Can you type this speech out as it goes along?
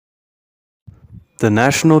The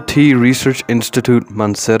National Tea Research Institute,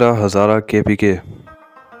 Mansehra Hazara KPK.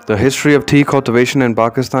 The history of tea cultivation in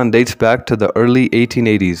Pakistan dates back to the early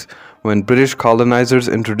 1880s, when British colonizers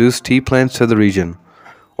introduced tea plants to the region.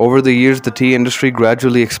 Over the years, the tea industry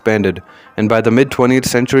gradually expanded, and by the mid-20th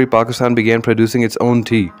century, Pakistan began producing its own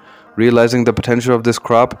tea. Realizing the potential of this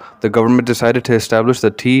crop, the government decided to establish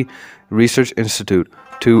the Tea Research Institute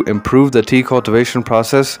to improve the tea cultivation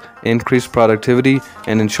process, increase productivity,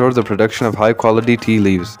 and ensure the production of high-quality tea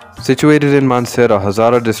leaves. Situated in Mansehra,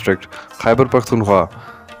 Hazara district, Khyber Pakhtunkhwa,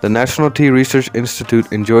 the National Tea Research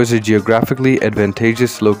Institute enjoys a geographically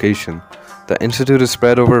advantageous location. The institute is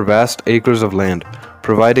spread over vast acres of land,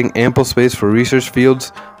 providing ample space for research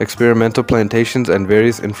fields, experimental plantations, and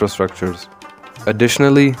various infrastructures.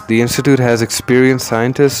 Additionally, the institute has experienced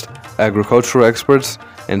scientists, agricultural experts,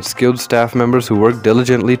 and skilled staff members who work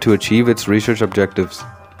diligently to achieve its research objectives.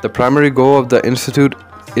 The primary goal of the institute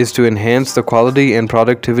is to enhance the quality and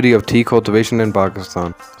productivity of tea cultivation in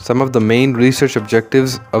Pakistan. Some of the main research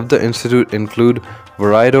objectives of the institute include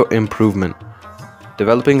varietal improvement,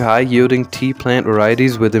 developing high-yielding tea plant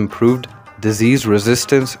varieties with improved disease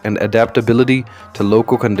resistance and adaptability to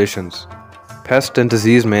local conditions, pest and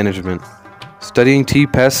disease management, studying tea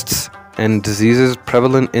pests and diseases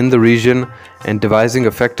prevalent in the region and devising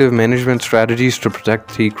effective management strategies to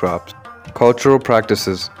protect tea crops. Cultural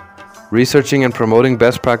practices. Researching and promoting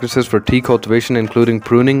best practices for tea cultivation including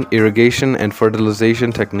pruning, irrigation, and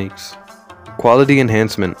fertilization techniques. Quality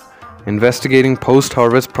enhancement. Investigating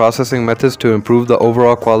post-harvest processing methods to improve the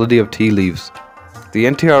overall quality of tea leaves. The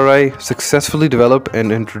NTRI successfully developed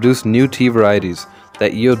and introduced new tea varieties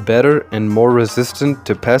that yield better and more resistant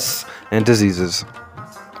to pests and diseases,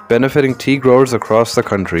 benefiting tea growers across the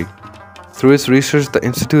country. Through its research, the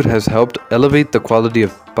institute has helped elevate the quality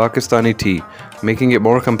of Pakistani tea, making it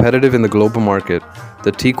more competitive in the global market.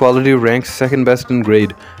 The tea quality ranks second best in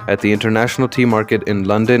grade at the International Tea Market in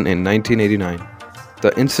London in 1989.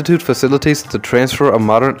 The institute facilitates the transfer of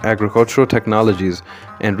modern agricultural technologies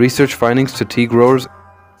and research findings to tea growers,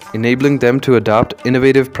 enabling them to adopt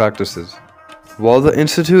innovative practices. While the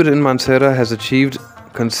institute in Mansehra has achieved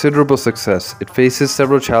considerable success, it faces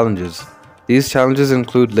several challenges. These challenges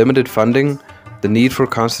include limited funding, the need for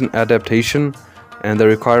constant adaptation, and the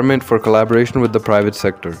requirement for collaboration with the private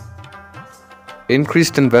sector.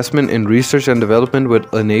 Increased investment in research and development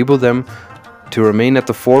would enable them to remain at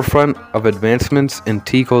the forefront of advancements in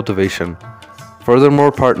tea cultivation.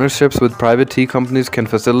 Furthermore, partnerships with private tea companies can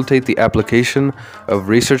facilitate the application of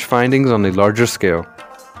research findings on a larger scale.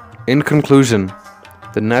 In conclusion,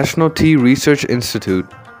 the National Tea Research Institute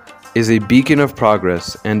is a beacon of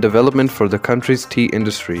progress and development for the country's tea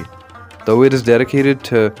industry. Though it is dedicated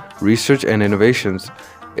to research and innovations,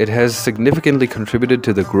 it has significantly contributed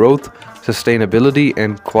to the growth, sustainability,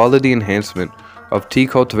 and quality enhancement of tea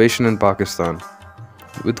cultivation in Pakistan.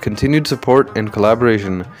 With continued support and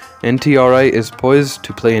collaboration, NTRI is poised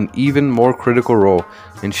to play an even more critical role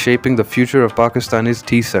in shaping the future of Pakistani's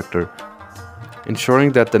tea sector,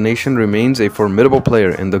 ensuring that the nation remains a formidable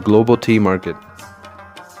player in the global tea market.